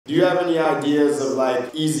Do you have any ideas of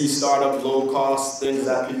like easy startup, low cost things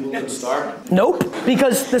that people can start? Nope,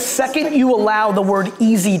 because the second you allow the word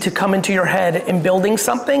easy to come into your head in building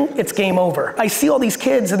something, it's game over. I see all these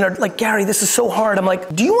kids and they're like, Gary, this is so hard. I'm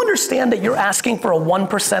like, do you understand that you're asking for a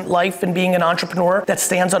 1% life in being an entrepreneur that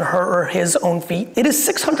stands on her or his own feet? It is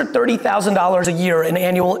 $630,000 a year in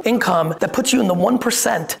annual income that puts you in the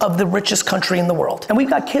 1% of the richest country in the world. And we've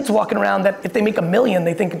got kids walking around that if they make $1 million,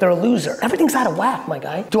 they think they're a loser. Everything's out of whack, my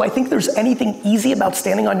guy. Do I think there's anything easy about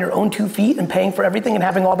standing on your own 2 feet and paying for everything and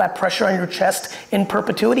having all that pressure on your chest in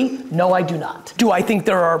perpetuity? No, I do not. Do I think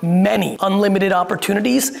there are many unlimited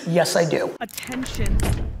opportunities? Yes, I do. Attention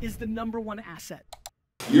is the #1 asset.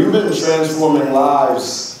 You've been transforming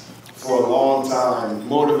lives for a long time,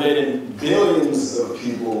 motivating billions of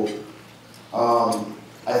people.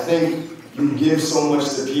 I think you give so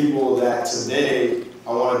much to people that today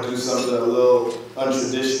I want to do something a little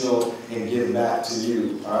untraditional and give back to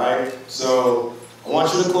you, all right? So I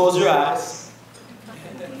want you to close your eyes.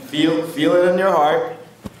 Feel it in your heart.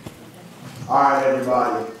 All right,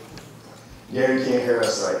 everybody. Gary can't hear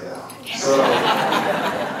us right now. So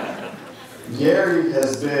Gary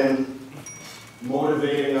has been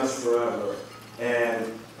motivating us forever,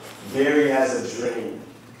 and Gary has a dream,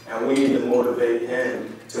 and we need to motivate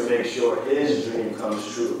him to make sure his dream comes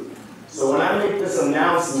true. So when I make this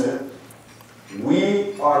announcement,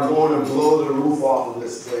 we are going to blow the roof off of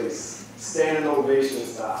this place, standing ovation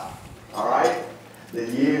style, all right? The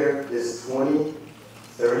year is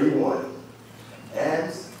 2031,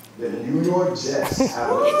 and the New York Jets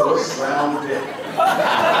have a first-round pick.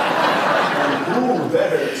 And who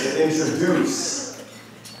better to introduce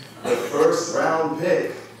the first-round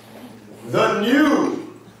pick? The new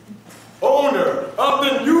owner of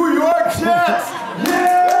the New York Jets! Yeah!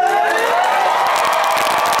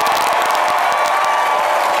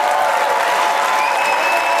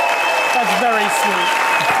 Very sweet.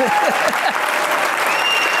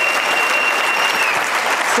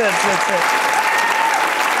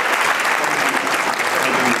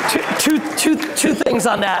 Two things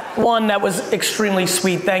on that. One, that was extremely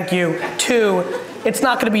sweet, thank you. Two, it's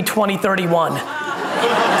not gonna be 2031.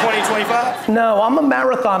 2025? No, I'm a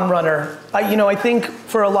marathon runner. I think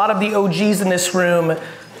for a lot of the OGs in this room,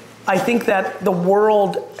 I think that the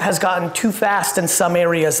world has gotten too fast in some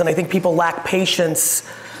areas, and I think people lack patience.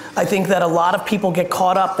 I think that a lot of people get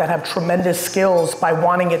caught up that have tremendous skills by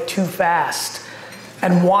wanting it too fast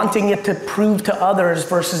and wanting it to prove to others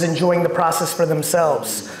versus enjoying the process for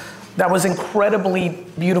themselves. That was incredibly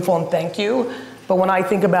beautiful, and thank you. But when I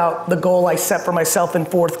think about the goal I set for myself in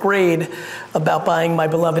 4th grade about buying my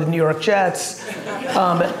beloved New York Jets,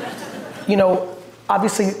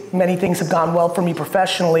 obviously many things have gone well for me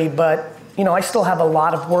professionally, but I still have a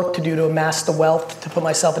lot of work to do to amass the wealth to put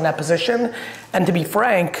myself in that position. And to be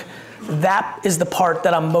frank, that is the part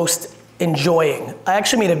that I'm most enjoying. I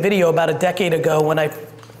actually made a video about a decade ago when I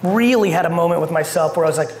really had a moment with myself where I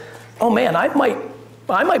was like, oh man, I might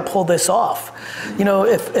pull this off.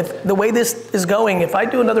 If the way this is going, if I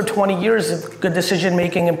do another 20 years of good decision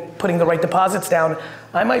making and putting the right deposits down,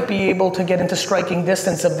 I might be able to get into striking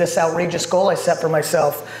distance of this outrageous goal I set for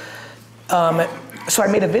myself. So I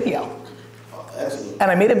made a video. And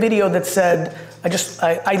I made a video that said,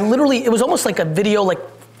 I literally, it was almost like a video like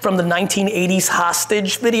from the 1980s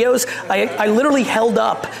hostage videos. I literally held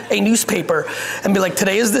up a newspaper and be like,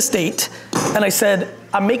 today is this date. And I said,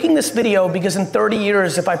 I'm making this video because in 30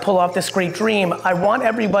 years, if I pull off this great dream, I want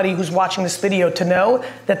everybody who's watching this video to know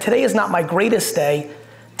that today is not my greatest day.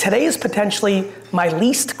 Today is potentially my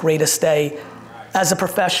least greatest day as a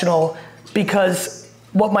professional, because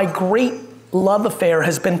what my great love affair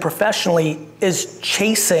has been professionally is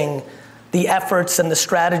chasing the efforts and the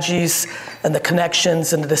strategies and the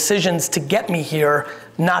connections and the decisions to get me here,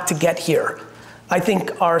 not to get here. I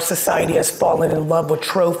think our society has fallen in love with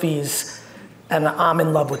trophies, and I'm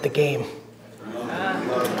in love with the game.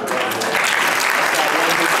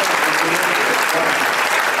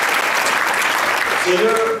 So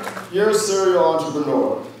you're a serial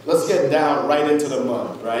entrepreneur. Let's get down right into the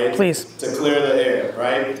mud, right? Please. To clear the air,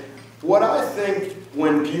 right? What I think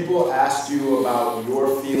when people ask you about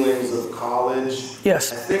your feelings of college,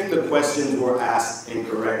 yes, I think the questions were asked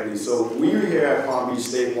incorrectly. So we here at Palm Beach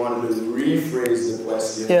State wanted to rephrase the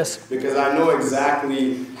question. Yes. Because I know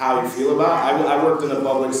exactly how you feel about it. I worked in the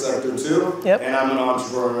public sector too, yep, and I'm an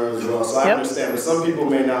entrepreneur as well, so I understand, but some people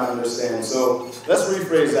may not understand. So let's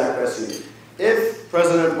rephrase that question. If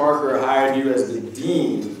President Parker hired you as the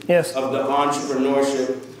dean, yes, of the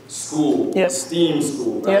entrepreneurship school, yep, STEAM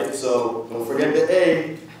school, right? Yep. So don't forget the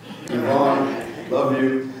A. Yvonne, love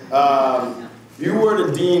you. you were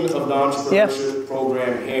the dean of the entrepreneurship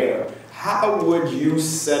program here. How would you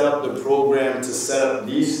set up the program to set up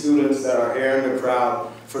these students that are here in the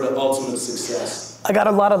crowd for the ultimate success? I got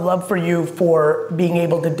a lot of love for you for being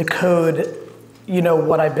able to decode, you know,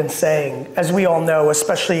 what I've been saying. As we all know,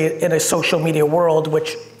 especially in a social media world,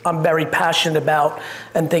 which I'm very passionate about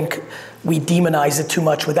and think we demonize it too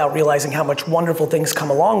much without realizing how much wonderful things come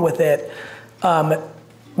along with it.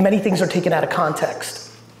 Many things are taken out of context.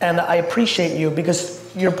 And I appreciate you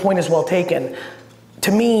because your point is well taken.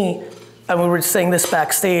 To me, and we were saying this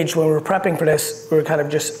backstage when we were prepping for this, we were kind of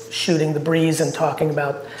just shooting the breeze and talking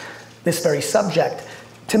about this very subject.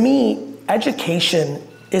 To me, education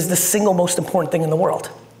is the single most important thing in the world,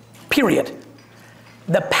 period.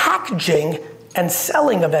 The packaging and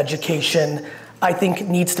selling of education, I think,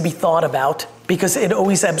 needs to be thought about because it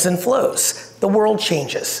always ebbs and flows. The world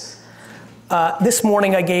changes. This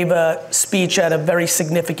morning I gave a speech at a very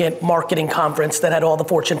significant marketing conference that had all the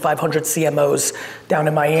Fortune 500 CMOs down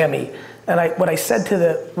in Miami. And what I said to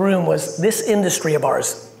the room was, this industry of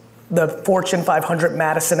ours, the Fortune 500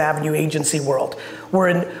 Madison Avenue agency world,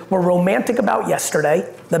 we're romantic about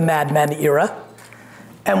yesterday, the Mad Men era,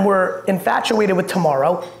 and we're infatuated with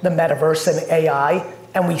tomorrow, the metaverse and AI,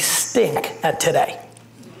 and we stink at today.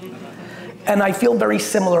 And I feel very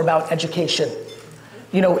similar about education.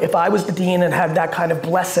 You know, if I was the dean and had that kind of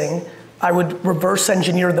blessing, I would reverse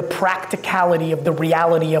engineer the practicality of the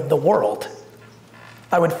reality of the world.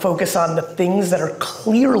 I would focus on the things that are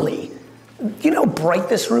clearly, you know how bright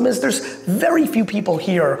this room is? There's very few people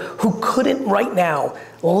here who couldn't right now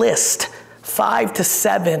list 5 to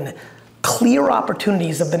 7 clear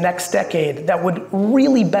opportunities of the next decade that would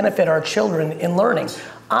really benefit our children in learning.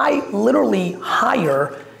 I literally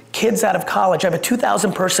hire kids out of college. I have a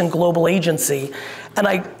 2,000 person global agency, and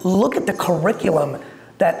I look at the curriculum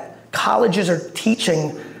that colleges are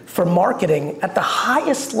teaching for marketing at the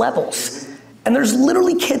highest levels. And there's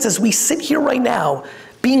literally kids, as we sit here right now,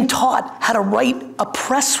 being taught how to write a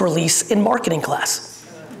press release in marketing class.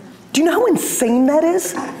 Do you know how insane that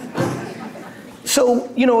is?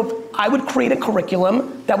 So, you know, I would create a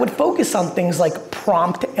curriculum that would focus on things like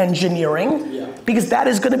prompt engineering, because that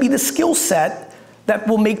is going to be the skill set that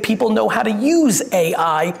will make people know how to use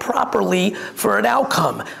AI properly for an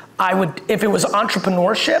outcome. I would, if it was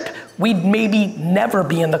entrepreneurship, we'd maybe never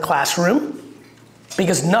be in the classroom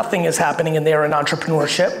because nothing is happening in there in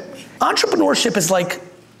entrepreneurship. Entrepreneurship is like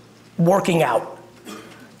working out.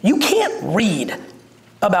 You can't read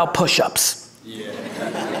about push-ups. Yeah.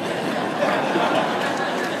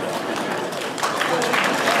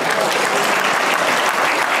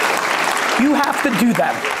 You have to do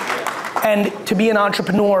them. And to be an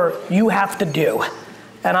entrepreneur, you have to do.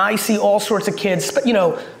 And I see all sorts of kids, but you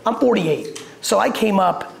know, I'm 48. So I came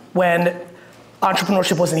up when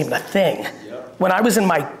entrepreneurship wasn't even a thing. When I was in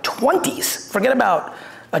my 20s, forget about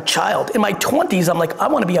a child. In my 20s, I'm like, I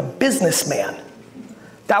want to be a businessman.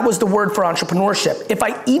 That was the word for entrepreneurship. If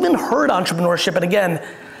I even heard entrepreneurship, and again,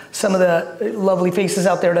 some of the lovely faces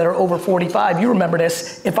out there that are over 45, you remember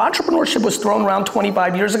this. If entrepreneurship was thrown around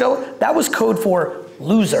 25 years ago, that was code for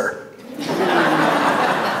loser.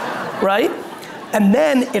 Right? And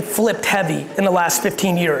then it flipped heavy in the last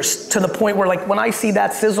 15 years to the point where, like, when I see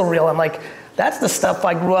that sizzle reel, I'm like, that's the stuff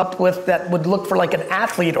I grew up with that would look for like an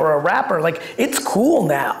athlete or a rapper. Like, it's cool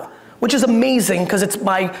now, which is amazing because it's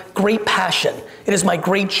my great passion. It is my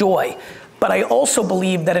great joy. But I also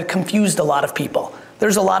believe that it confused a lot of people.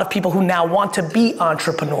 There's a lot of people who now want to be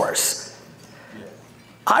entrepreneurs.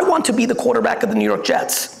 I want to be the quarterback of the New York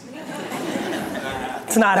Jets.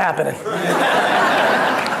 It's not happening.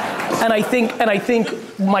 And I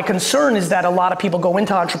think my concern is that a lot of people go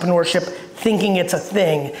into entrepreneurship thinking it's a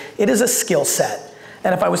thing. It is a skill set.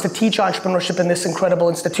 And if I was to teach entrepreneurship in this incredible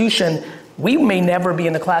institution, we may never be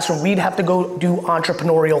in the classroom. We'd have to go do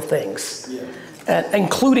entrepreneurial things. And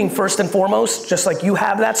including, first and foremost, just like you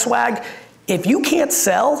have that swag, if you can't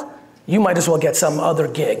sell, you might as well get some other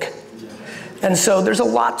gig. And so there's a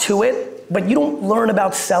lot to it. But you don't learn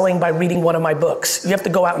about selling by reading one of my books. You have to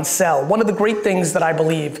go out and sell. One of the great things that I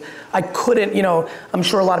believe, I couldn't, you know, I'm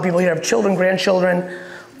sure a lot of people here have children, grandchildren,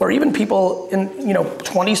 or even people in, you know,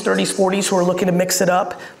 20s, 30s, 40s who are looking to mix it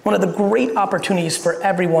up. One of the great opportunities for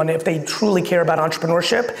everyone, if they truly care about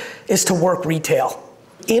entrepreneurship, is to work retail.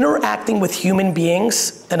 Interacting with human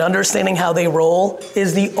beings and understanding how they roll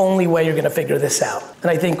is the only way you're gonna figure this out.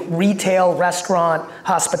 And I think retail, restaurant,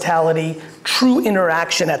 hospitality, true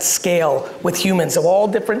interaction at scale with humans of all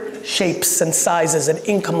different shapes and sizes and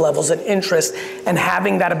income levels and interests, and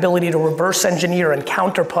having that ability to reverse engineer and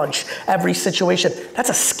counterpunch every situation, that's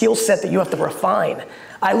a skill set that you have to refine.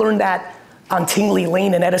 I learned that on Tingley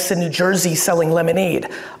Lane in Edison, New Jersey selling lemonade.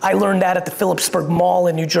 I learned that at the Phillipsburg Mall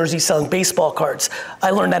in New Jersey selling baseball cards.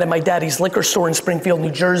 I learned that at my daddy's liquor store in Springfield,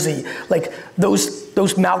 New Jersey. Like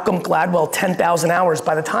those Malcolm Gladwell 10,000 hours,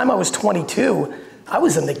 by the time I was 22, I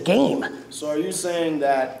was in the game. So are you saying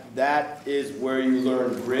that that is where you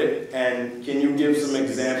learn grit? And can you give some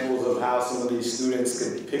examples of how some of these students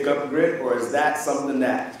could pick up grit? Or is that something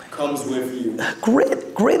that comes with you?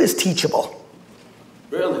 Grit is teachable.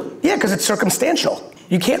 Really? Yeah, because it's circumstantial.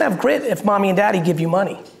 You can't have grit if mommy and daddy give you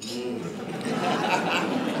money.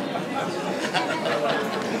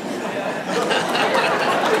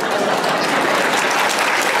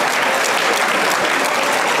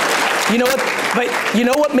 You know what? But you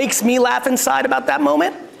know what makes me laugh inside about that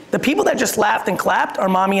moment? The people that just laughed and clapped are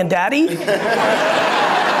mommy and daddy.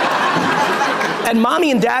 And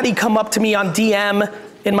mommy and daddy come up to me on DM,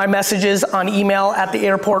 in my messages, on email, at the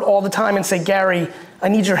airport all the time and say, Gary, I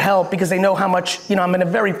need your help, because they know how much, I'm in a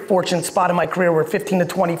very fortunate spot in my career where 15 to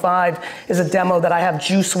 25 is a demo that I have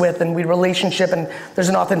juice with, and we relationship, and there's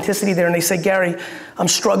an authenticity there. And they say, Gary, I'm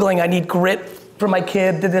struggling, I need grit for my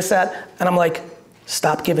kid, did this, that. And I'm like,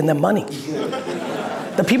 stop giving them money.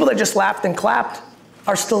 The people that just laughed and clapped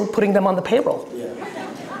are still putting them on the payroll.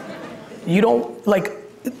 You don't,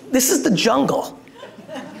 this is the jungle.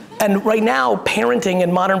 And right now, parenting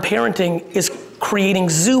and modern parenting is creating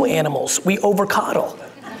zoo animals. We over-coddle.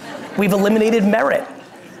 We've eliminated merit.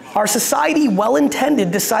 Our society,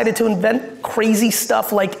 well-intended, decided to invent crazy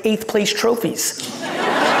stuff like 8th place trophies.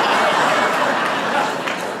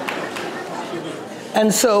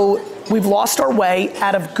 And so we've lost our way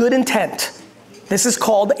out of good intent. This is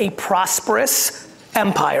called a prosperous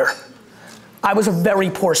empire. I was a very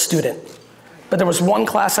poor student, but there was one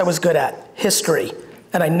class I was good at, history.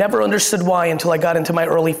 And I never understood why until I got into my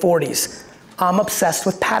early 40s. I'm obsessed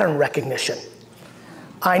with pattern recognition.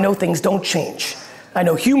 I know things don't change. I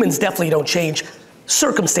know humans definitely don't change.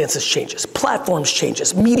 Circumstances changes, platforms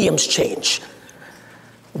changes, mediums change.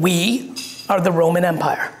 We are the Roman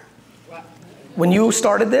Empire. When you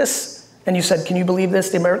started this and you said, can you believe this,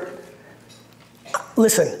 the America?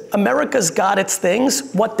 Listen, America's got its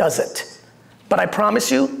things, what does it? But I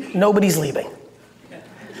promise you, nobody's leaving.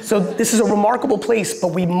 So this is a remarkable place, but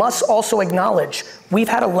we must also acknowledge we've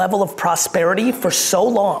had a level of prosperity for so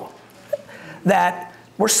long that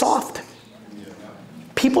we're soft.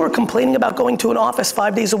 People are complaining about going to an office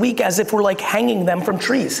 5 days a week as if we're like hanging them from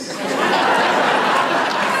trees.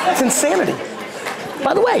 It's insanity.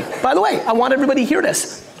 By the way, I want everybody to hear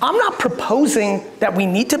this. I'm not proposing that we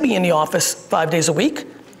need to be in the office 5 days a week.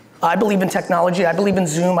 I believe in technology, I believe in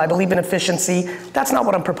Zoom, I believe in efficiency. That's not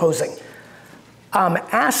what I'm proposing. I'm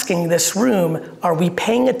asking this room, are we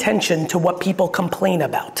paying attention to what people complain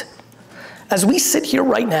about? As we sit here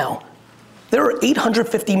right now, there are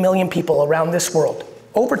 850 million people around this world,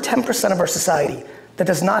 over 10% of our society, that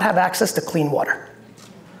does not have access to clean water.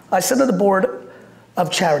 I sit on the board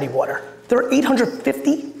of Charity Water. There are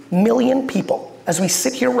 850 million people, as we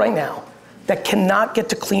sit here right now, that cannot get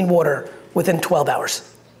to clean water within 12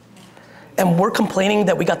 hours. And we're complaining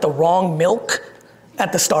that we got the wrong milk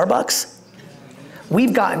at the Starbucks.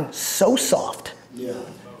 We've gotten so soft. Yeah.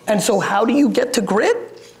 And so how do you get to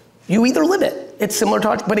grit? You either live it. It's similar to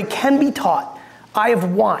art, but it can be taught. I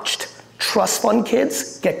have watched trust fund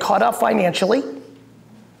kids get caught up financially,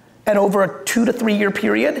 and over a 2 to 3 year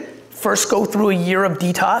period, first go through a year of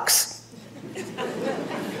detox.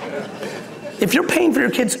 If you're paying for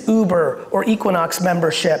your kids' Uber or Equinox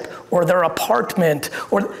membership or their apartment,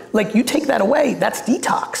 or you take that away, that's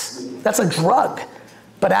detox. That's a drug.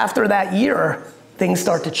 But after that year, things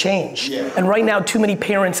start to change. Yeah. And right now, too many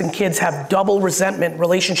parents and kids have double resentment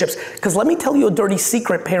relationships. Because let me tell you a dirty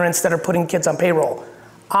secret, parents that are putting kids on payroll.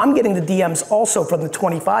 I'm getting the DMs also from the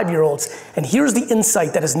 25-year-olds, and here's the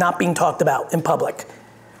insight that is not being talked about in public.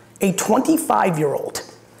 A 25-year-old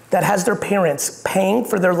that has their parents paying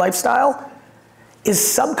for their lifestyle is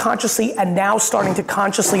subconsciously and now starting to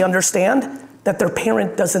consciously understand that their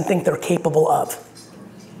parent doesn't think they're capable of.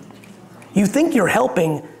 You think you're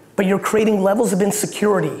helping, but you're creating levels of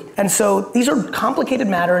insecurity. And so these are complicated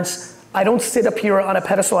matters. I don't sit up here on a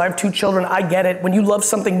pedestal. I have 2 children, I get it. When you love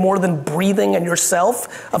something more than breathing and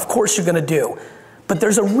yourself, of course you're gonna do. But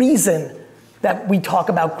there's a reason that we talk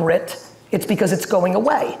about grit. It's because it's going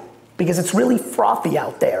away, because it's really frothy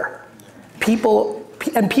out there. People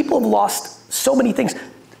have lost so many things.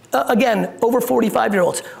 Again, over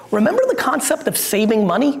 45-year-olds, remember the concept of saving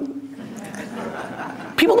money?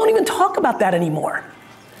 People don't even talk about that anymore.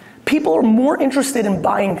 People are more interested in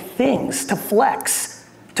buying things to flex,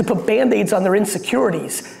 to put Band-Aids on their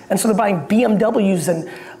insecurities. And so they're buying BMWs and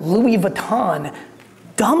Louis Vuitton.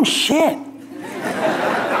 Dumb shit.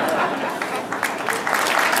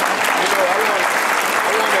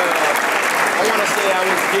 want to say I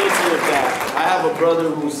was guilty of that. I have a brother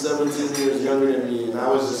who's 17 years younger than me, and I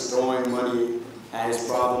was just throwing money at his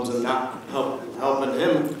problems and not helping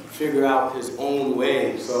him figure out his own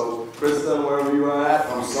way. So, Kristen, wherever you are at,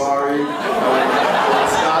 I'm sorry.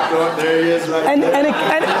 Scott, there he is right there.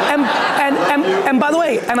 And by the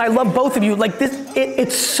way, and I love both of you, like this,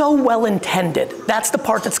 it's so well intended. That's the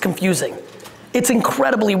part that's confusing. It's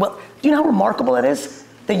incredibly well, do you know how remarkable that is?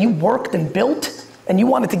 That you worked and built and you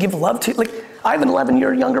wanted to give love to, like, I have an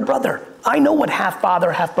 11-year younger brother. I know what half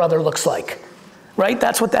father, half brother looks like, right?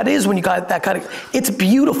 That's what that is when you got that kind of, it's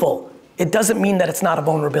beautiful. It doesn't mean that it's not a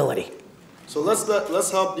vulnerability. So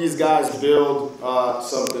let's help these guys build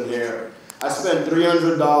something here. I spent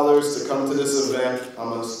 $300 to come to this event.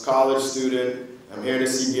 I'm a college student. I'm here to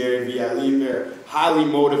see GaryVee. I leave here highly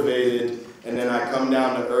motivated, and then I come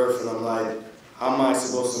down to earth and I'm like, how am I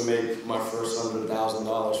supposed to make my first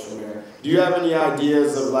 $100,000 from here? Do you have any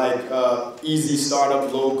ideas of like easy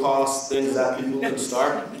startup, low cost things that people can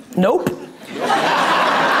start? Nope.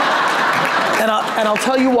 And I'll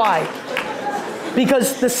tell you why.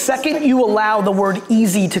 Because the second you allow the word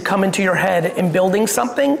easy to come into your head in building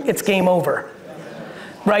something, it's game over,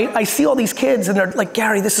 right? I see all these kids and they're like,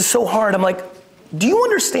 Gary, this is so hard. I'm like, do you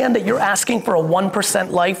understand that you're asking for a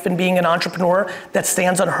 1% life in being an entrepreneur that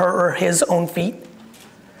stands on her or his own feet?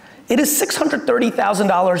 It is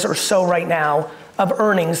 $630,000 or so right now of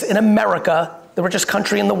earnings in America, the richest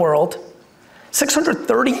country in the world.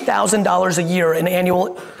 $630,000 a year in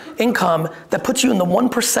annual income that puts you in the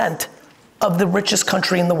 1% of the richest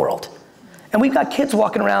country in the world. And we've got kids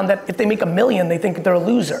walking around that if they make $1 million, they think they're a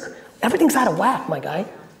loser. Everything's out of whack, my guy.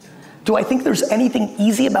 Do I think there's anything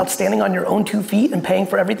easy about standing on your own 2 feet and paying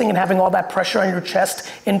for everything and having all that pressure on your chest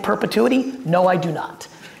in perpetuity? No, I do not.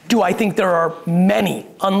 Do I think there are many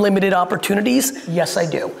unlimited opportunities? Yes, I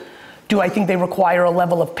do. Do I think they require a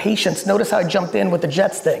level of patience? Notice how I jumped in with the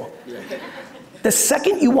Jets thing. The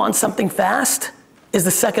second you want something fast is the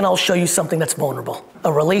second I'll show you something that's vulnerable.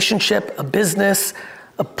 A relationship, a business,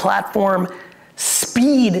 a platform.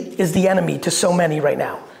 Speed is the enemy to so many right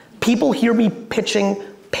now. People hear me pitching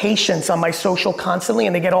patience on my social constantly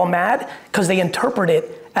and they get all mad because they interpret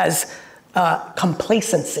it as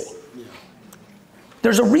complacency.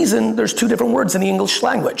 There's a reason there's 2 different words in the English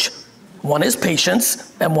language. One is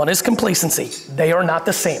patience and one is complacency. They are not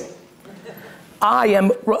the same. I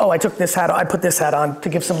took this hat on, I put this hat on to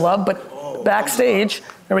give some love, but backstage,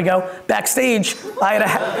 there we go, backstage, I had a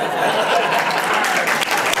hat.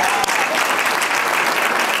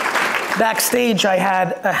 Backstage, I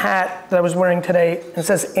had a hat that I was wearing today, and it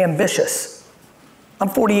says ambitious. I'm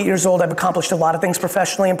 48 years old, I've accomplished a lot of things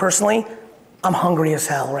professionally and personally. I'm hungry as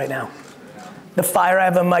hell right now. The fire I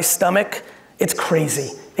have in my stomach, it's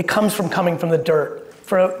crazy. It comes from coming from the dirt.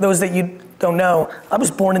 For those that you don't know, I was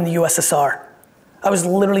born in the USSR. I was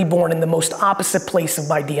literally born in the most opposite place of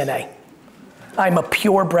my DNA. I'm a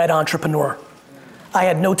purebred entrepreneur. I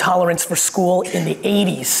had no tolerance for school in the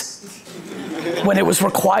 80s when it was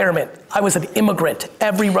requirement. I was an immigrant.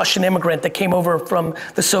 Every Russian immigrant that came over from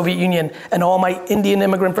the Soviet Union and all my Indian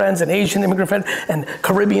immigrant friends and Asian immigrant friends and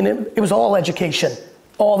Caribbean, it was all education,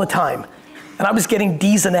 all the time. And I was getting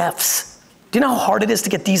D's and F's. Do you know how hard it is to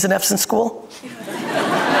get D's and F's in school?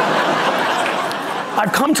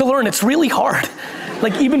 I've come to learn it's really hard.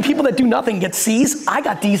 Like even people that do nothing get C's, I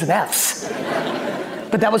got D's and F's.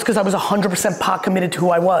 But that was because I was 100% pot committed to who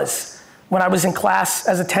I was. When I was in class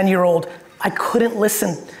as a 10-year-old, I couldn't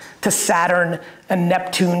listen to Saturn and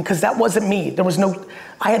Neptune because that wasn't me.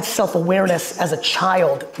 I had self-awareness as a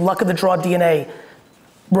child, luck of the draw DNA,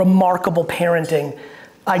 remarkable parenting.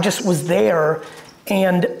 I just was there,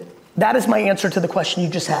 and that is my answer to the question you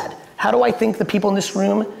just had. How do I think the people in this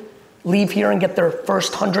room leave here and get their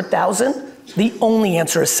first 100,000? The only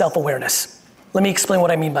answer is self-awareness. Let me explain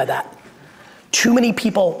what I mean by that. Too many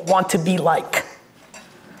people want to be like.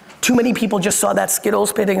 Too many people just saw that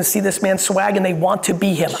Skittles painting and see this man's swag and they want to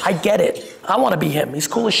be him. I get it. I want to be him. He's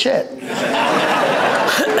cool as shit.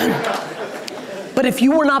 But if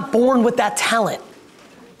you were not born with that talent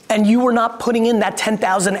and you were not putting in that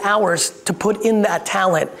 10,000 hours to put in that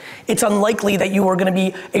talent, it's unlikely that you are going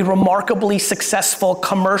to be a remarkably successful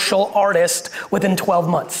commercial artist within 12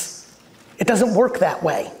 months. It doesn't work that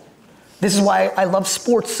way. This is why I love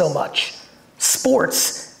sports so much.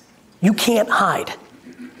 Sports, you can't hide.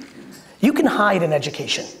 You can hide in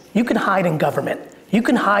education. You can hide in government. You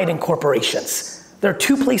can hide in corporations. There are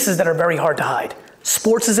 2 places that are very hard to hide.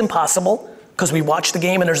 Sports is impossible because we watch the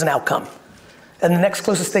game and there's an outcome. And the next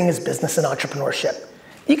closest thing is business and entrepreneurship.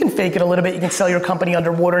 You can fake it a little bit. You can sell your company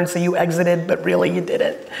underwater and say you exited, but really you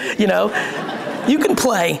didn't. You know, you can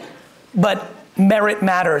play, but merit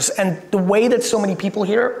matters. And the way that so many people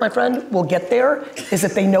here, my friend, will get there is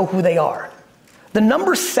that they know who they are. The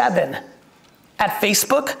number 7 at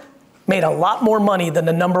Facebook made a lot more money than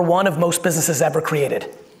the number 1 of most businesses ever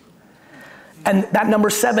created. And that number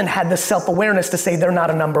 7 had the self-awareness to say they're not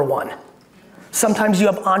a number 1. Sometimes you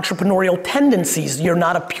have entrepreneurial tendencies. You're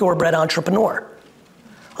not a purebred entrepreneur.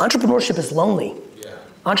 Entrepreneurship is lonely. Yeah.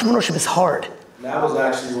 Entrepreneurship is hard. That was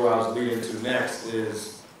actually where I was leading to next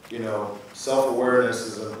is, self-awareness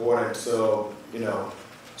is important. So,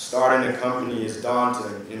 starting a company is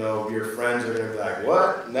daunting. Your friends are gonna be like,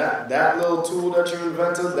 what? That little tool that you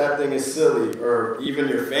invented, that thing is silly. Or even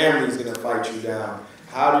your family's gonna fight you down.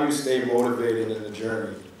 How do you stay motivated in the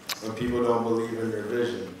journey when people don't believe in your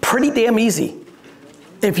vision? Pretty damn easy.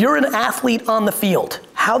 If you're an athlete on the field,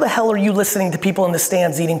 how the hell are you listening to people in the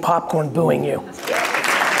stands eating popcorn booing you?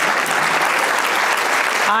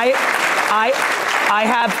 I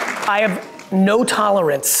have no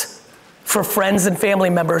tolerance for friends and family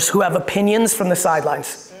members who have opinions from the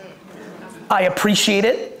sidelines. I appreciate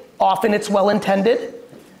it. Often it's well-intended,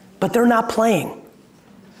 but they're not playing.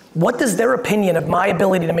 What does their opinion of my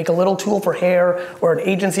ability to make a little tool for hair or an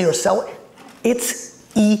agency or sell? It's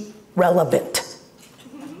irrelevant.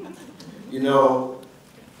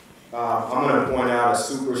 I'm going to point out a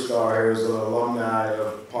superstar here who's an alumni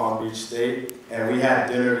of Palm Beach State, and we had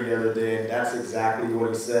dinner the other day, and that's exactly what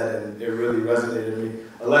he said, and it really resonated with me.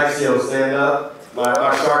 Alexio, stand up. My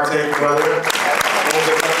Shark Tank brother.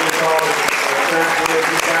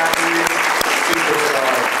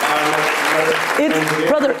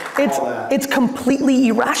 It's completely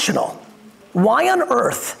irrational. Why on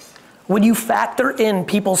earth would you factor in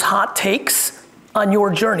people's hot takes on your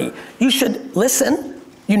journey? You should listen.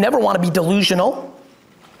 You never want to be delusional,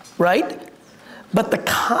 right? But the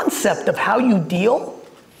concept of how you deal,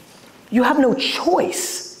 you have no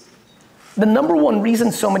choice. The number 1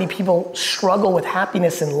 reason so many people struggle with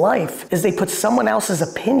happiness in life is they put someone else's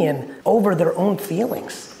opinion over their own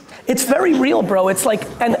feelings. It's very real, bro. It's like,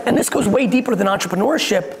 and this goes way deeper than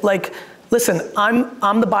entrepreneurship. Like, listen,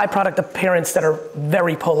 I'm the byproduct of parents that are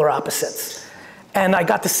very polar opposites. And I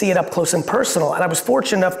got to see it up close and personal. And I was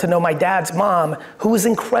fortunate enough to know my dad's mom, who was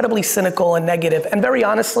incredibly cynical and negative. And very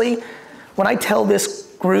honestly, when I tell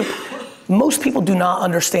this group, most people do not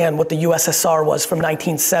understand what the USSR was from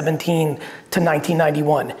 1917 to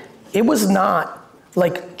 1991. It was not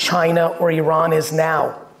like China or Iran is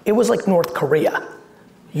now. It was like North Korea.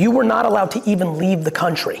 You were not allowed to even leave the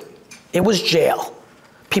country. It was jail.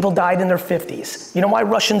 People died in their 50s. You know why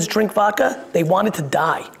Russians drink vodka? They wanted to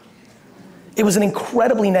die. It was an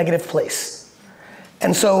incredibly negative place.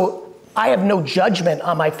 And so I have no judgment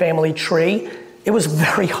on my family tree. It was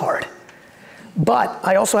very hard. But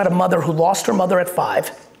I also had a mother who lost her mother at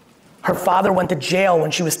 5. Her father went to jail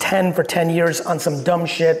when she was 10 for 10 years on some dumb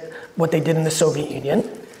shit, what they did in the Soviet Union.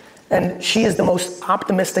 And she is the most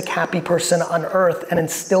optimistic, happy person on earth and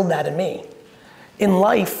instilled that in me. In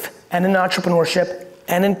life and in entrepreneurship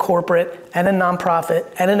and in corporate and in nonprofit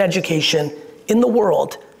and in education, in the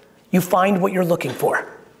world, you find what you're looking for.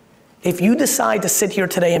 If you decide to sit here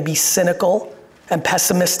today and be cynical and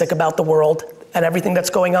pessimistic about the world and everything that's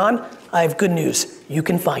going on, I have good news. You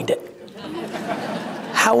can find it.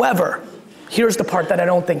 However, here's the part that I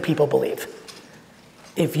don't think people believe.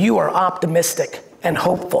 If you are optimistic and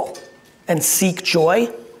hopeful and seek joy,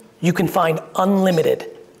 you can find unlimited.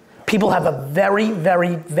 People have a very,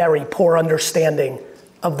 very, very poor understanding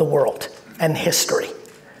of the world and history.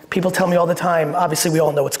 People tell me all the time, obviously we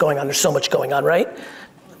all know what's going on, there's so much going on, right?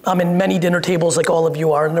 I'm in many dinner tables like all of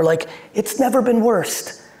you are, and they're like, it's never been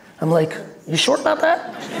worse. I'm like, you sure about that?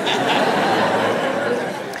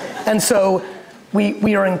 And so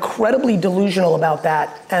we are incredibly delusional about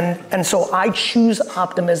that, and so I choose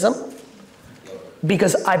optimism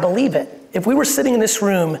because I believe it. If we were sitting in this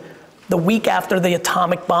room the week after the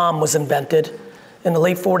atomic bomb was invented, in the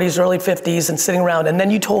late 40s, early 50s, and sitting around, and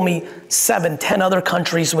then you told me 7, 10 other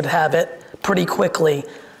countries would have it pretty quickly,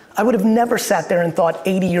 I would have never sat there and thought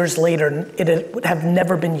 80 years later it would have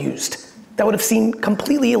never been used. That would have seemed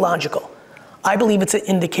completely illogical. I believe it's an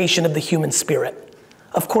indication of the human spirit.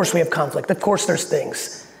 Of course we have conflict, of course there's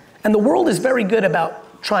things. And the world is very good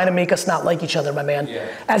about trying to make us not like each other, my man. Yeah.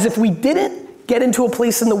 As if we didn't get into a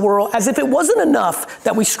place in the world, as if it wasn't enough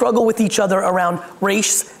that we struggle with each other around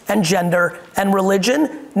race and gender and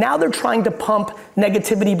religion, now they're trying to pump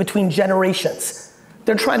negativity between generations.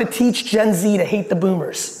 They're trying to teach Gen Z to hate the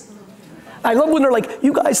boomers. I love when they're like,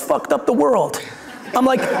 you guys fucked up the world. I'm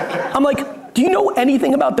like, do you know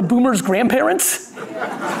anything about the boomers' grandparents?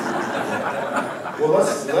 Well,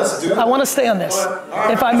 let's do it. I want to stay on this,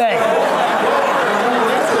 if I may.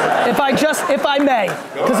 If I may,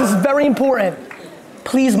 because this is very important.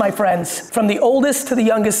 Please, my friends, from the oldest to the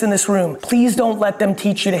youngest in this room, please don't let them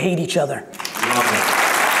teach you to hate each other.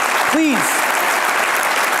 Please.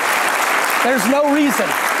 There's no reason.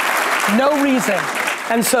 No reason.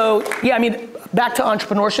 And so, yeah, I mean, back to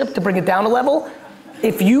entrepreneurship, to bring it down a level,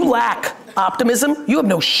 if you lack optimism, you have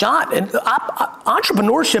no shot. And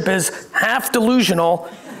entrepreneurship is half delusional,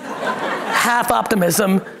 half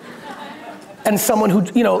optimism, and someone who,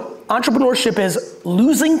 you know, entrepreneurship is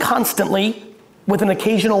losing constantly with an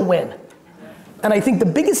occasional win. And I think the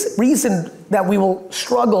biggest reason that we will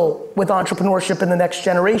struggle with entrepreneurship in the next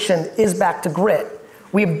generation is back to grit.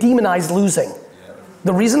 We have demonized losing.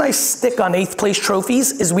 The reason I stick on 8th place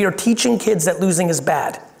trophies is we are teaching kids that losing is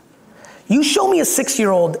bad. You show me a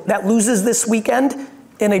 6-year-old that loses this weekend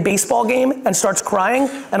in a baseball game and starts crying,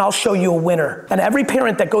 and I'll show you a winner. And every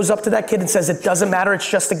parent that goes up to that kid and says it doesn't matter, it's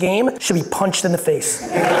just a game, should be punched in the face. So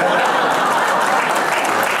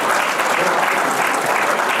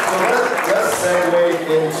let's segue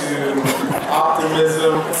into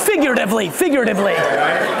optimism. Figuratively.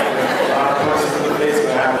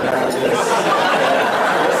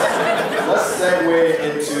 Let's segue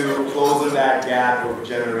into closing that gap with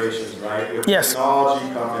generations, right? With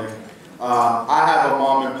technology coming. I have a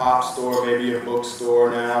mom and pop store, maybe a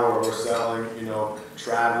bookstore now, where we're selling, you know,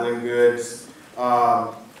 traveling goods.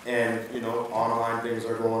 And, you know, online things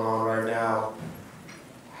are going on right now.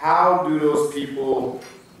 How do those people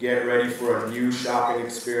get ready for a new shopping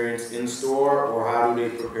experience in store, or how do they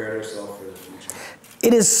prepare themselves for the future?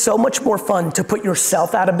 It is so much more fun to put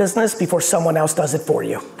yourself out of business before someone else does it for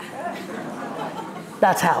you.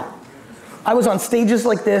 That's how. I was on stages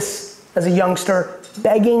like this as a youngster,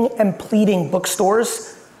 begging and pleading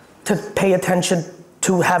bookstores to pay attention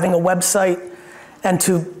to having a website and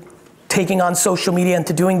to taking on social media and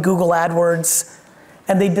to doing Google AdWords,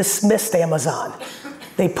 and they dismissed Amazon.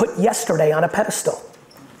 They put yesterday on a pedestal.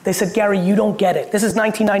 They said, Gary, you don't get it. This is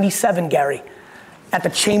 1997, Gary, at the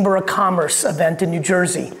Chamber of Commerce event in New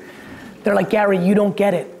Jersey. They're like, Gary, you don't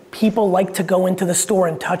get it. People like to go into the store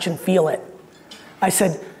and touch and feel it. I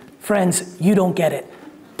said, friends, you don't get it.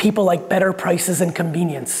 People like better prices and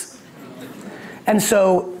convenience. And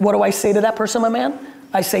so what do I say to that person, my man?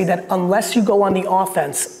 I say that unless you go on the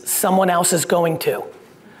offense, someone else is going to.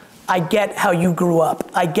 I get how you grew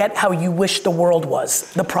up. I get how you wish the world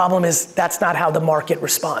was. The problem is that's not how the market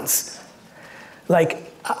responds.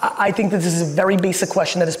 Like, I think that this is a very basic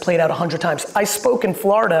question that has played out 100 times. I spoke in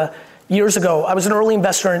Florida years ago. I was an early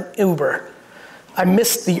investor in Uber. I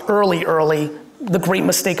missed the the great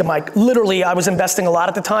mistake of my, literally I was investing a lot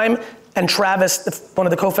at the time, and Travis, one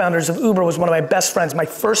of the co-founders of Uber, was one of my best friends. My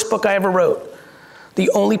first book I ever wrote, the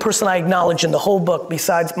only person I acknowledge in the whole book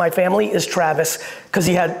besides my family is Travis, because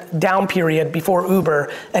he had down period before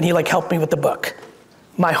Uber, and he like helped me with the book.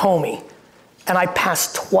 My homie. And I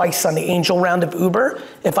passed twice on the angel round of Uber.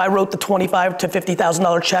 If I wrote the $25,000 to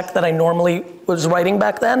 $50,000 check that I normally was writing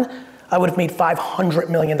back then, I would have made $500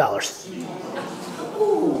 million.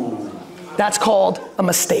 That's called a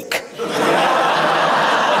mistake.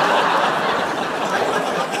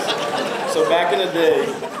 So back in the day.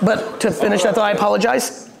 But to finish that thought, I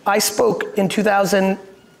apologize. I spoke in 2000,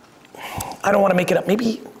 I don't want to make it up,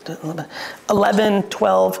 maybe 11,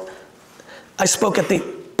 12. I spoke at the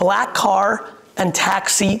Black Car and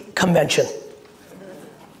Taxi Convention.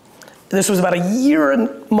 This was about a year and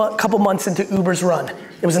a couple months into Uber's run.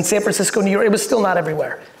 It was in San Francisco, New York. It was still not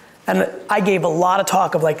everywhere. And I gave a lot of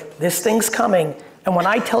talk of like, this thing's coming. And when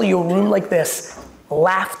I tell you a room like this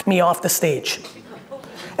laughed me off the stage.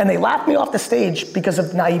 And they laughed me off the stage because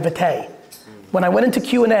of naivete. When I went into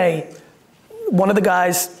Q&A, one of the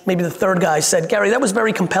guys, maybe the third guy, said, Gary, that was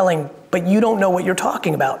very compelling, but you don't know what you're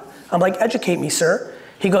talking about. I'm like, educate me, sir.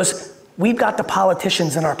 He goes, we've got the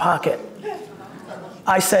politicians in our pocket.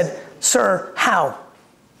 I said, sir, how?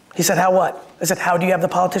 He said, how what? I said, how do you have the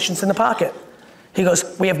politicians in the pocket? He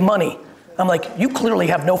goes, we have money. I'm like, you clearly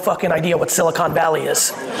have no fucking idea what Silicon Valley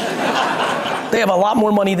is. They have a lot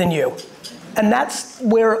more money than you. And that's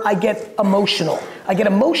where I get emotional. I get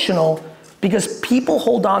emotional because people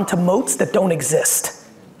hold on to moats that don't exist.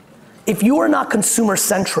 If you are not consumer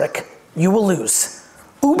centric, you will lose.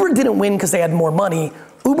 Uber didn't win because they had more money.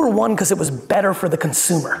 Uber won because it was better for the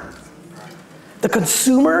consumer. The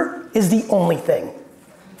consumer is the only thing.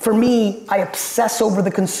 For me, I obsess over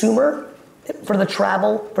the consumer, for the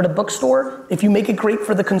travel, for the bookstore. If you make it great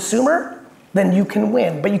for the consumer, then you can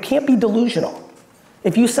win, but you can't be delusional.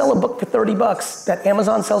 If you sell a book for 30 bucks that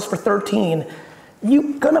Amazon sells for 13,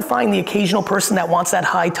 you're gonna find the occasional person that wants that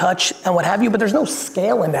high touch and what have you, but there's no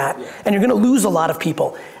scale in that, and you're gonna lose a lot of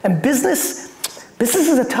people. And business Business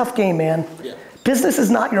is a tough game, man. Yeah. Business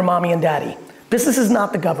is not your mommy and daddy. Business is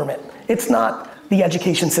not the government. It's not the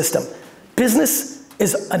education system. Business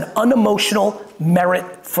is an unemotional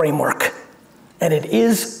merit framework. And it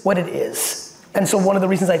is what it is. And so one of the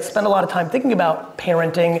reasons I spend a lot of time thinking about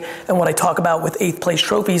parenting and what I talk about with 8th place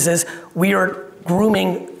trophies is we are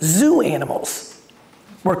grooming zoo animals.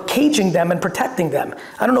 We're caging them and protecting them.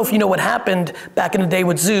 I don't know if you know what happened back in the day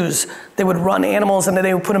with zoos. They would run animals and then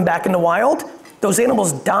they would put them back in the wild. Those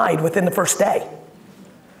animals died within the first day.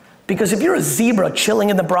 Because if you're a zebra chilling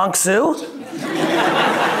in the Bronx Zoo,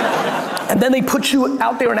 and then they put you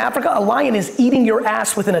out there in Africa, a lion is eating your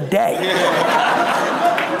ass within a day.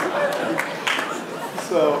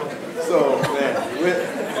 So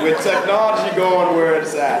man, with technology going where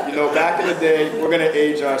it's at, you know, back in the day, we're gonna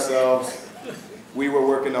age ourselves. We were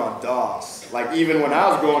working on DOS. Like even when I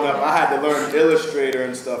was growing up, I had to learn Illustrator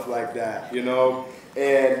and stuff like that, you know?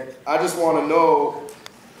 And I just wanna know,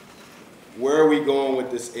 where are we going with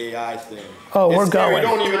this AI thing? Oh, we're going. We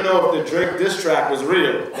don't even know if the Drake diss track was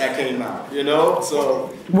real that came out, you know?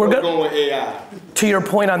 So we're going with AI. To your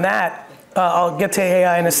point on that, I'll get to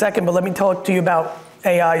AI in a second, but let me talk to you about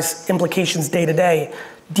AI's implications day to day.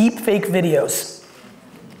 Deep fake videos.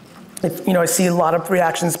 You know, I see a lot of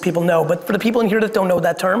reactions people know, but for the people in here that don't know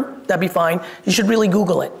that term, that'd be fine. You should really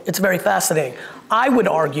Google it. It's very fascinating. I would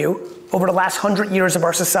argue, over the last 100 years of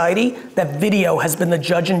our society, that video has been the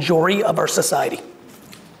judge and jury of our society.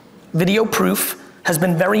 Video proof has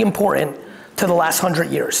been very important to the last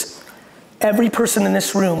 100 years. Every person in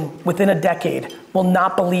this room within a decade will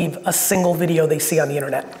not believe a single video they see on the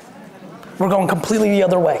internet. We're going completely the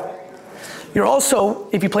other way. You're also,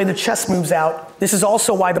 if you play the chess moves out, this is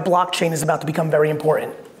also why the blockchain is about to become very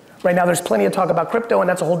important. Right now there's plenty of talk about crypto and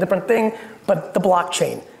that's a whole different thing, but the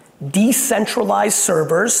blockchain, decentralized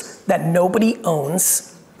servers that nobody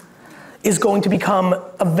owns, is going to become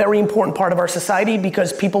a very important part of our society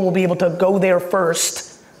because people will be able to go there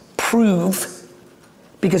first, prove,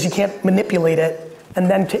 because you can't manipulate it, and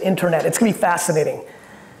then to internet. It's gonna be fascinating.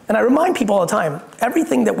 And I remind people all the time,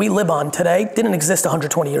 everything that we live on today didn't exist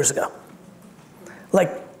 120 years ago. Like,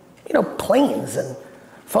 you know, planes and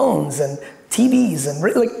phones and TVs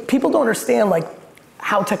and like people don't understand like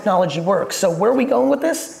how technology works. So where are we going with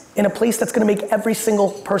this? In a place that's gonna make every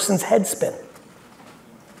single person's head spin.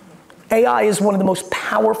 AI is one of the most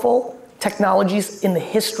powerful technologies in the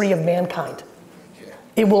history of mankind.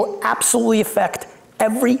 It will absolutely affect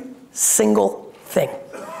every single thing.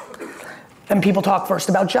 And people talk first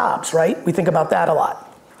about jobs, right? We think about that a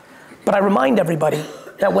lot. But I remind everybody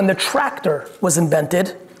that when the tractor was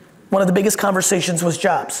invented, one of the biggest conversations was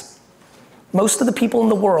jobs. Most of the people in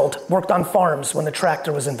the world worked on farms when the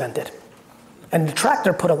tractor was invented. And the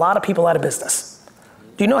tractor put a lot of people out of business.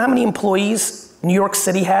 Do you know how many employees New York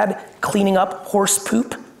City had cleaning up horse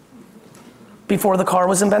poop before the car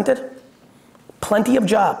was invented? Plenty of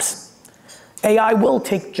jobs. AI will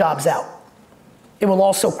take jobs out. It will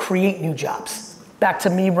also create new jobs. Back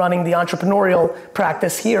to me running the entrepreneurial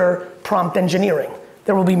practice here, prompt engineering.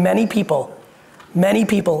 There will be many people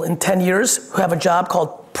in 10 years who have a job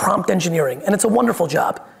called prompt engineering, and it's a wonderful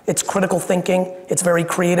job. It's critical thinking, it's very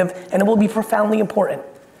creative, and it will be profoundly important.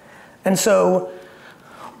 And so,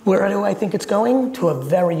 where do I think it's going? To a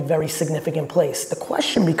very, very significant place. The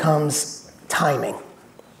question becomes timing.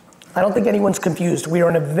 I don't think anyone's confused. We are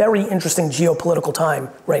in a very interesting geopolitical time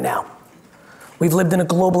right now. We've lived in a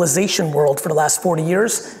globalization world for the last 40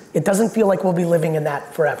 years. It doesn't feel like we'll be living in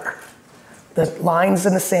that forever. The lines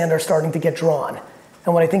in the sand are starting to get drawn.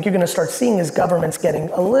 And what I think you're gonna start seeing is governments getting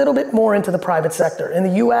a little bit more into the private sector. In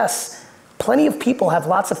the US, plenty of people have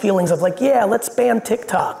lots of feelings of like, yeah, let's ban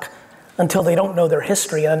TikTok, until they don't know their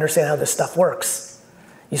history and understand how this stuff works.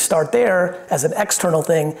 You start there as an external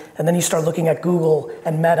thing, and then you start looking at Google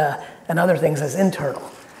and Meta and other things as internal.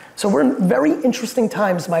 So we're in very interesting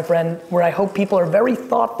times, my friend, where I hope people are very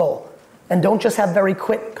thoughtful and don't just have very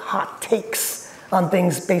quick hot takes on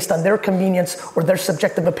things based on their convenience or their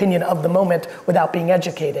subjective opinion of the moment without being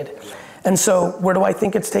educated. And so where do I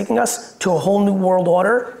think it's taking us? To a whole new world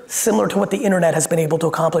order, similar to what the internet has been able to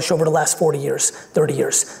accomplish over the last 40 years, 30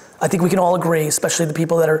 years. I think we can all agree, especially the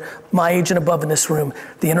people that are my age and above in this room,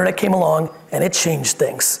 the internet came along and it changed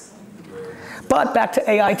things. But back to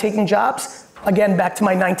AI taking jobs, again, back to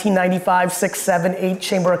my 1995, 6, 7, 8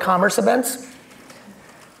 Chamber of Commerce events.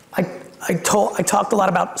 I talked a lot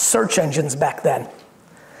about search engines back then.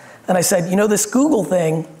 And I said, you know, this Google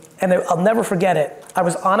thing, and I'll never forget it. I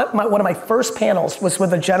was on it, one of my first panels was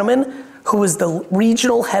with a gentleman who was the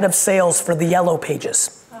regional head of sales for the Yellow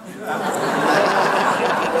Pages.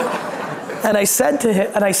 And I said to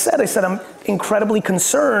him, incredibly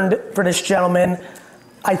concerned for this gentleman.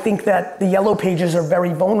 I think that the yellow pages are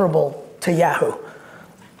very vulnerable to Yahoo.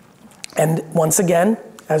 And once again,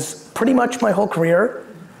 as pretty much my whole career,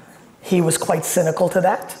 he was quite cynical to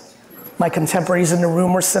that. My contemporaries in the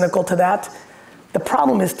room were cynical to that. The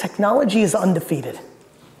problem is technology is undefeated.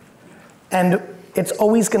 And it's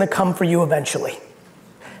always gonna come for you eventually.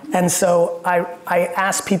 And so I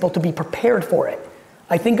ask people to be prepared for it.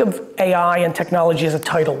 I think of AI and technology as a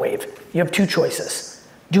tidal wave. You have two choices.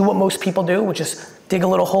 Do what most people do, which is dig a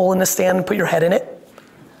little hole in the sand and put your head in it.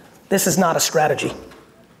 This is not a strategy.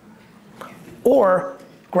 Or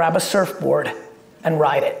grab a surfboard and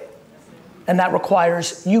ride it. And that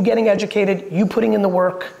requires you getting educated, you putting in the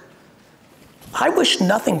work. I wish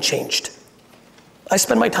nothing changed. I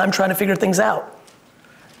spend my time trying to figure things out.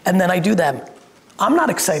 And then I do them. I'm not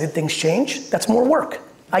excited things change. That's more work.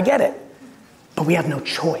 I get it. But we have no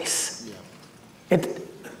choice. Yeah.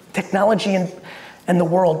 Technology and the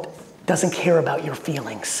world doesn't care about your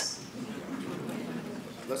feelings.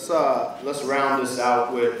 Let's round this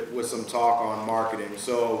out with some talk on marketing.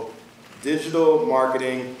 So, digital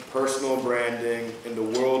marketing, personal branding, in the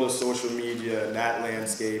world of social media and that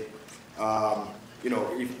landscape. You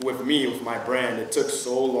know, with me, with my brand, it took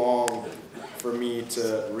so long for me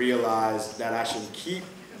to realize that I should keep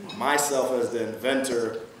myself as the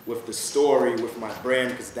inventor with the story, with my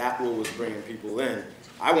brand, because that's what was bringing people in.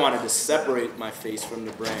 I wanted to separate my face from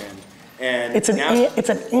the brand. And it's an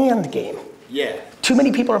and game. Yeah. Too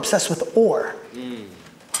many people are obsessed with or.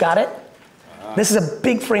 Got it? This is a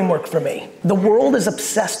big framework for me. The world is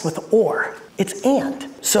obsessed with or. It's and.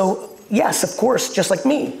 So yes, of course, just like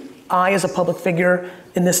me, I as a public figure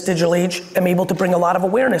in this digital age am able to bring a lot of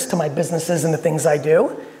awareness to my businesses and the things I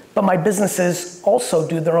do, but my businesses also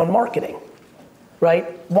do their own marketing,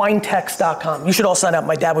 right? Winetext.com, you should all sign up,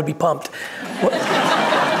 my dad would be pumped.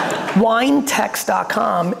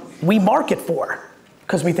 Winetext.com, we market for,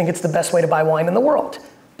 because we think it's the best way to buy wine in the world.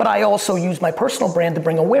 But I also use my personal brand to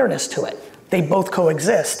bring awareness to it. They both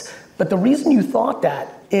coexist. But the reason you thought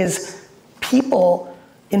that is people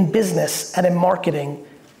in business and in marketing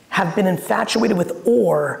have been infatuated with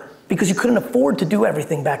or because you couldn't afford to do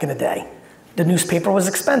everything back in the day. The newspaper was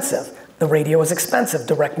expensive, the radio was expensive,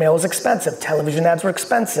 direct mail was expensive, television ads were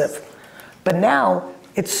expensive. But now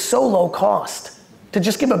it's so low cost. To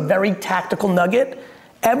just give a very tactical nugget,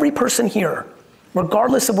 every person here,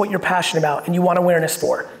 regardless of what you're passionate about and you want awareness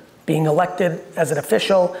for, being elected as an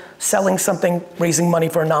official, selling something, raising money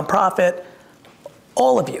for a nonprofit,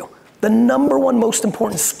 all of you, the number one most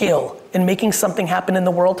important skill in making something happen in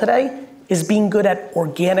the world today is being good at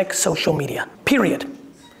organic social media, period.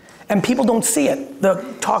 And people don't see it.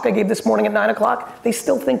 The talk I gave this morning at 9 o'clock, they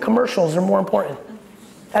still think commercials are more important.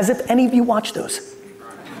 As if any of you watch those.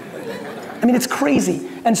 I mean, it's crazy.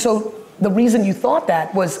 And so the reason you thought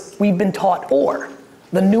that was we've been taught or.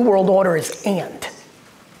 The new world order is and.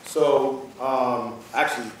 So,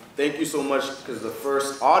 actually, thank you so much, because the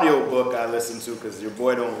first audio book I listened to, because your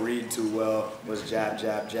boy don't read too well, was Jab,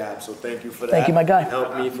 Jab, Jab. So thank you for that. Thank you, my guy.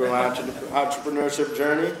 Helped me through my entrepreneurship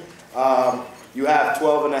journey. You have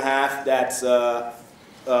 12 and a half. That's,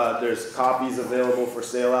 there's copies available for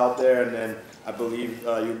sale out there, and then I believe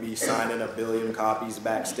you'll be signing 1 billion copies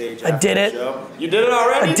backstage. I did it. Show. You did it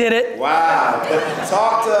already? I did it. Wow.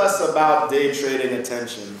 Talk to us about Day Trading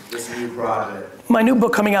Attention, this new project. My new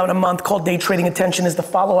book coming out in a month called Day Trading Attention is the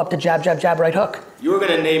follow-up to Jab, Jab, Jab, Right Hook. You were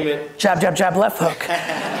going to name it Jab, Jab, Jab, Left Hook.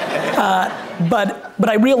 But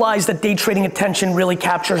I realized that day trading attention really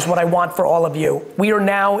captures what I want for all of you. We are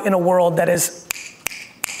now in a world that is,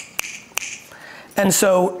 and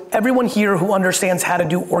so everyone here who understands how to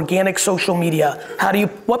do organic social media,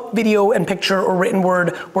 what video and picture or written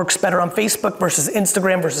word works better on Facebook versus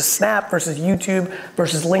Instagram versus Snap versus YouTube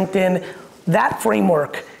versus LinkedIn, that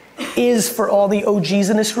framework is for all the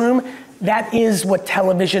OGs in this room. That is what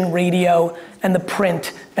television, radio, and the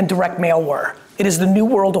print and direct mail were. It is the new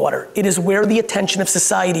world order. It is where the attention of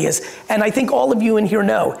society is. And I think all of you in here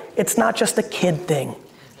know, it's not just a kid thing,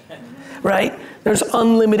 right? There's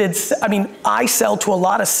unlimited, I mean, I sell to a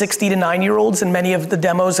lot of 60 to 9-year-olds in many of the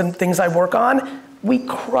demos and things I work on. We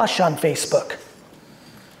crush on Facebook.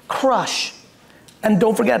 Crush. And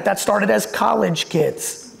don't forget, that started as college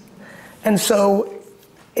kids. And so,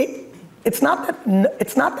 it's not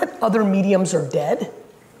that other mediums are dead.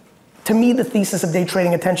 To me, the thesis of day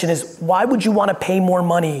trading attention is, why would you want to pay more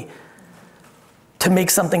money to make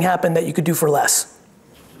something happen that you could do for less?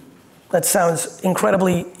 That sounds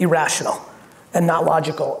incredibly irrational and not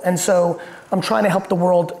logical. And so I'm trying to help the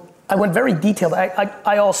world. I went very detailed.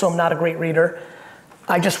 I also am not a great reader.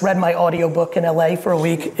 I just read my audiobook in LA for a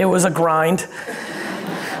week. It was a grind.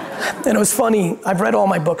 And it was funny, I've read all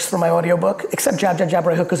my books for my audiobook, except Jab, Jab, Jab,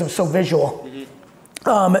 Right Hook, because it was so visual.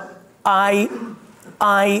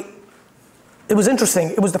 It was interesting.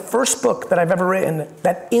 It was the first book that I've ever written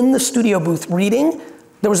that in the studio booth reading,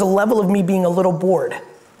 there was a level of me being a little bored.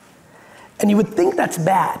 And you would think that's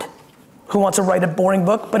bad. Who wants to write a boring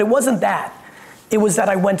book? But it wasn't that. It was that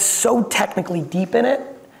I went so technically deep in it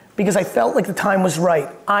because I felt like the time was right.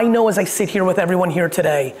 I know as I sit here with everyone here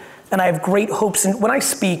today, and I have great hopes, and when I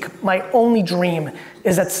speak, my only dream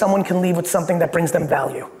is that someone can leave with something that brings them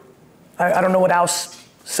value. I don't know what else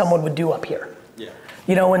someone would do up here. Yeah.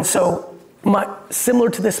 You know, and so similar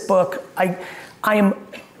to this book, I am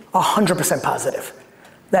 100% positive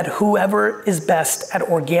that whoever is best at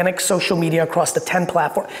organic social media across the 10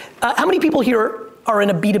 platforms. How many people here are in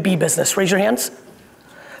a B2B business? Raise your hands.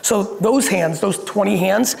 So those hands, those 20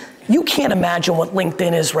 hands, you can't imagine what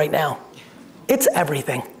LinkedIn is right now. It's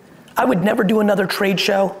everything. I would never do another trade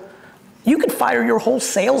show. You could fire your whole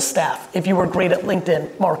sales staff if you were great at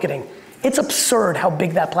LinkedIn marketing. It's absurd how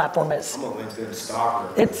big that platform is. I'm a LinkedIn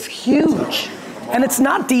stalker. It's huge. And it's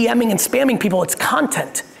not DMing and spamming people, it's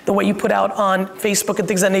content, the way you put out on Facebook and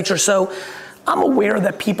things of that nature. So I'm aware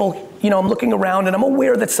that people, you know, I'm looking around and I'm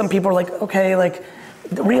aware that some people are like, okay, like,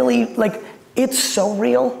 really, like, it's so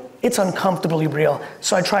real, it's uncomfortably real.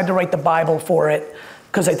 So I tried to write the Bible for it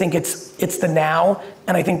because I think it's the now,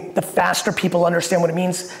 and I think the faster people understand what it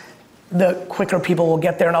means, the quicker people will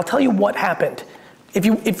get there. And I'll tell you what happened.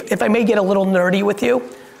 If I may get a little nerdy with you,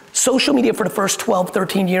 social media for the first 12,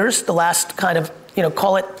 13 years, the last kind of, you know,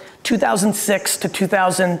 call it 2006 to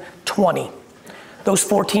 2020, those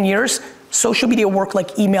 14 years, social media worked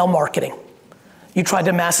like email marketing. You tried to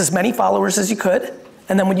amass as many followers as you could,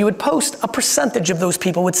 and then when you would post, a percentage of those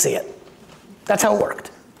people would see it. That's how it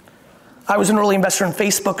worked. I was an early investor in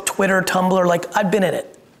Facebook, Twitter, Tumblr, like I've been in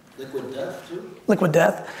it. Liquid Death too? Liquid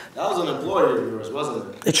Death. That was an employee of yours,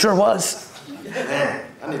 wasn't it? It sure was. Man,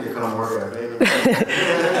 I need to come work at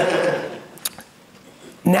VaynerMedia.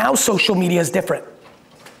 Now social media is different.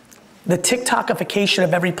 The TikTokification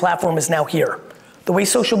of every platform is now here. The way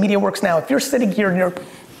social media works now, if you're sitting here and you're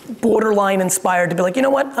borderline inspired to be like, you know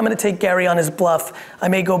what, I'm gonna take Gary on his bluff. I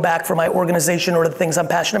may go back for my organization or the things I'm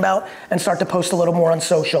passionate about and start to post a little more on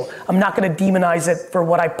social. I'm not gonna demonize it for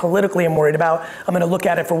what I politically am worried about. I'm gonna look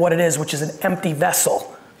at it for what it is, which is an empty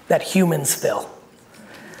vessel that humans fill.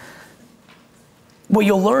 What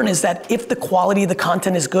you'll learn is that if the quality of the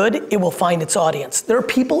content is good, it will find its audience. There are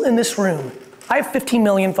people in this room, I have 15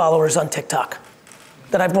 million followers on TikTok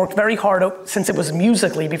that I've worked very hard since it was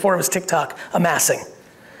Musical.ly, before it was TikTok, amassing.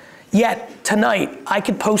 Yet, tonight, I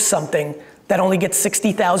could post something that only gets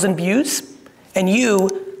 60,000 views, and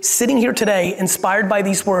you, sitting here today, inspired by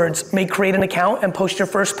these words, may create an account and post your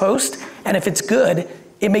first post, and if it's good,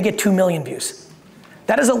 it may get 2 million views.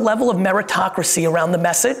 That is a level of meritocracy around the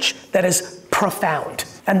message that is profound,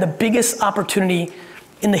 and the biggest opportunity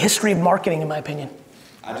in the history of marketing, in my opinion.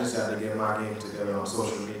 I just had to get my game together on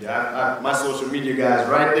social media. My social media guys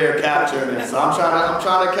right there capturing it, so I'm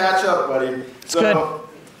trying to catch up, buddy. So, good.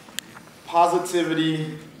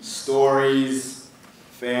 Positivity, stories,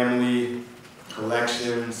 family,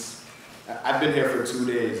 collections. I've been here for 2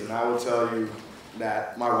 days, and I will tell you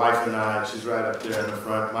that my wife and I, she's right up there in the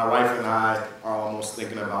front, my wife and I are almost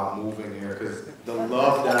thinking about moving here because the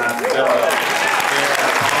love that I felt here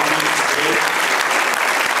at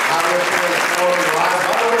By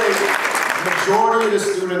the way, majority of the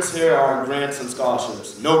students here are grants and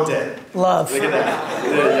scholarships, no debt. Love. Look at that.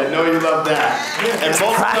 Yeah, I know you love that. And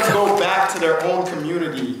most of them go back to their own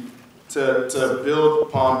community to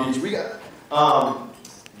build Palm Beach. We got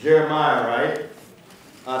Jeremiah, right?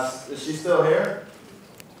 Is she still here?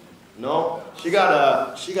 No? She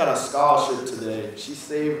got a scholarship today. She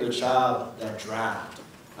saved a child that drowned.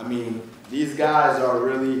 I mean, these guys are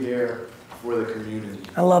really here for the community.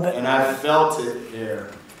 I love it. And I felt it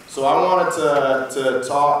here. So I wanted to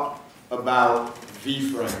talk about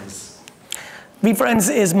VeeFriends.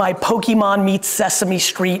 VeeFriends is my Pokemon meets Sesame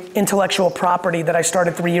Street intellectual property that I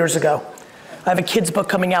started 3 years ago. I have a kid's book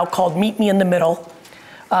coming out called Meet Me in the Middle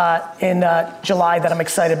in July that I'm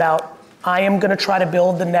excited about. I am gonna try to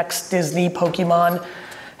build the next Disney Pokemon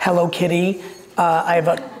Hello Kitty. I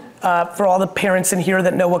have for all the parents in here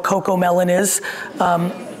that know what Coco Melon is,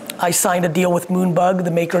 I signed a deal with Moonbug,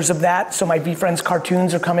 the makers of that, so my VeeFriends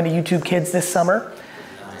cartoons are coming to YouTube Kids this summer.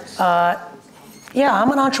 Yeah,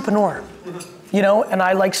 I'm an entrepreneur, you know, and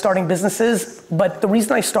I like starting businesses, but the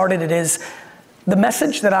reason I started it is the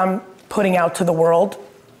message that I'm putting out to the world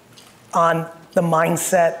on the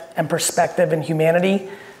mindset and perspective and humanity,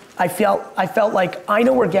 I felt like I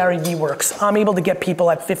know where GaryVee works. I'm able to get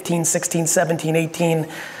people at 15, 16, 17, 18,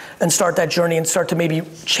 and start that journey and start to maybe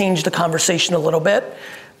change the conversation a little bit.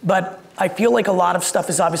 But I feel like a lot of stuff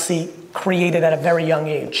is obviously created at a very young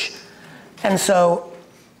age. And so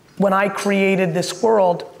when I created this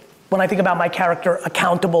world, when I think about my character,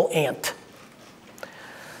 Accountable Ant,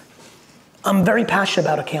 I'm very passionate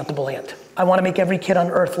about Accountable Ant. I want to make every kid on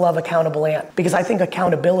earth love Accountable Ant because I think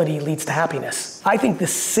accountability leads to happiness. I think the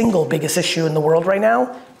single biggest issue in the world right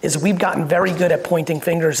now is we've gotten very good at pointing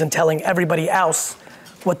fingers and telling everybody else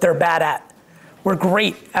what they're bad at. We're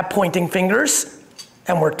great at pointing fingers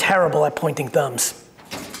and we're terrible at pointing thumbs.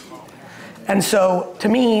 And so to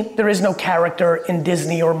me, there is no character in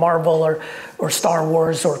Disney or Marvel or Star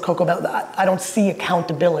Wars or Coco. I don't see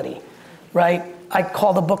accountability, right? I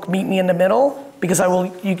call the book Meet Me in the Middle because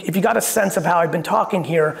if you got a sense of how I've been talking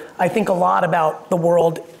here, I think a lot about the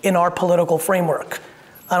world in our political framework.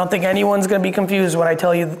 I don't think anyone's gonna be confused when I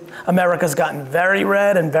tell you America's gotten very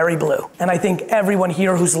red and very blue. And I think everyone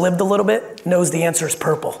here who's lived a little bit knows the answer is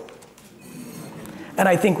purple. And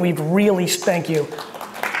I think we've really, thank you.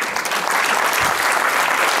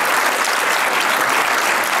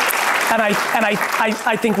 And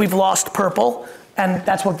I think we've lost purple, and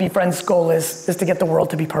that's what VeeFriends' goal is to get the world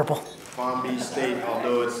to be purple. Palm Beach State,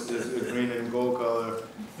 although it's green and gold color,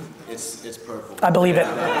 it's purple. I believe it.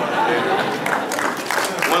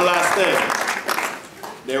 One last thing.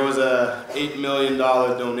 There was a $8 million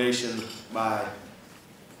donation by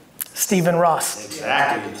Stephen Ross.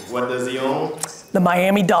 Exactly. What does he own? The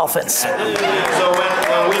Miami Dolphins. So when we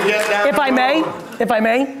get that, if I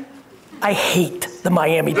may, I hate the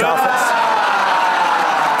Miami Dolphins.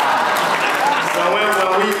 So when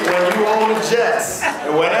you own the Jets,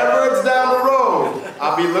 and whenever it's down the road,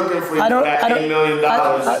 I'll be looking for you for that $8 million in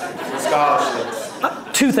scholarships.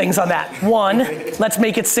 Two things on that. One, let's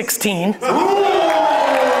make it 16. Two,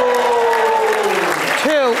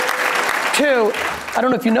 I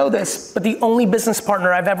don't know if you know this, but the only business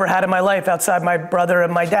partner I've ever had in my life outside my brother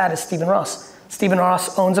and my dad is Stephen Ross. Stephen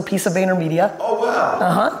Ross owns a piece of VaynerMedia. Oh,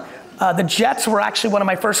 wow. The Jets were actually one of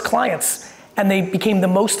my first clients, and they became the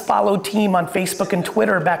most followed team on Facebook and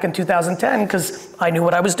Twitter back in 2010 because I knew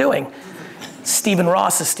what I was doing. Stephen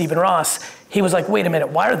Ross is Stephen Ross. He was like, wait a minute,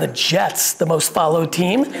 why are the Jets the most followed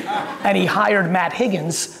team? And he hired Matt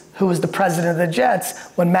Higgins, who was the president of the Jets.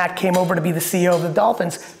 When Matt came over to be the CEO of the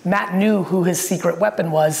Dolphins, Matt knew who his secret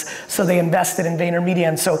weapon was, so they invested in VaynerMedia.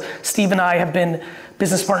 And so Steve and I have been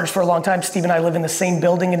business partners for a long time. Steve and I live in the same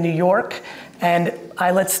building in New York, and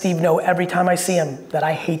I let Steve know every time I see him that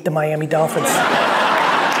I hate the Miami Dolphins.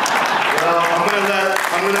 Well, I'm gonna let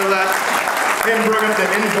him bring up the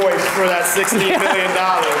invoice for that $16 million.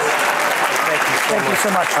 Thank you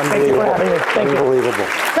so much. Thank you for having me. Thank you. Unbelievable.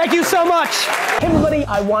 Thank you so much. Hey everybody,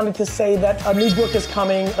 I wanted to say that a new book is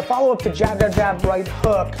coming. The follow-up to Jab, Jab, Jab, Right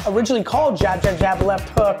Hook, originally called Jab, Jab, Jab, Left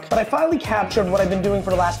Hook, but I finally captured what I've been doing for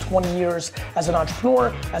the last 20 years as an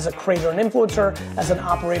entrepreneur, as a creator and influencer, as an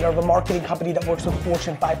operator of a marketing company that works with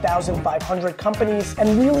Fortune 5,000, 500 companies,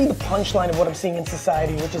 and really the punchline of what I'm seeing in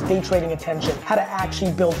society, which is day trading attention, how to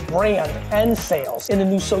actually build brand and sales in the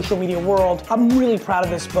new social media world. I'm really proud of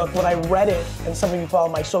this book. When I read it, and some of you follow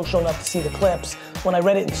my social enough to see the clips, when I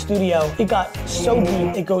read it in studio, it got so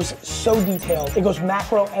deep, it goes so detailed. It goes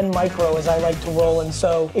macro and micro as I like to roll. And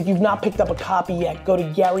so if you've not picked up a copy yet, go to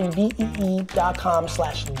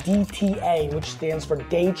GaryVee.com/DTA, which stands for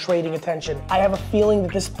Day Trading Attention. I have a feeling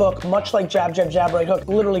that this book, much like Jab, Jab, Jab, Right Hook,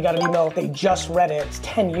 literally got an email, they just read it, it's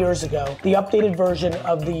 10 years ago. The updated version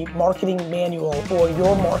of the marketing manual for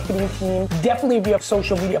your marketing team. Definitely if you're a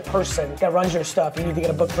social media person that runs your stuff, you need to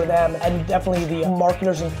get a book for them. And definitely the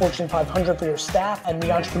marketers in Fortune 500 for your staff, and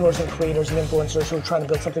the entrepreneurs and creators and influencers who are trying to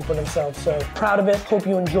build something for themselves. So proud of it. Hope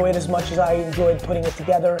you enjoy it as much as I enjoyed putting it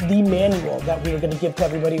together. The manual that we are going to give to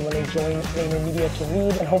everybody when they join VaynerMedia to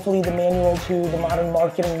read, and hopefully the manual to the modern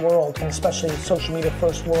marketing world, and especially the social media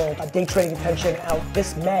first world. Day Trading Attention out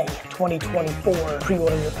this May 2024.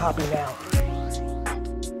 Pre-order your copy now.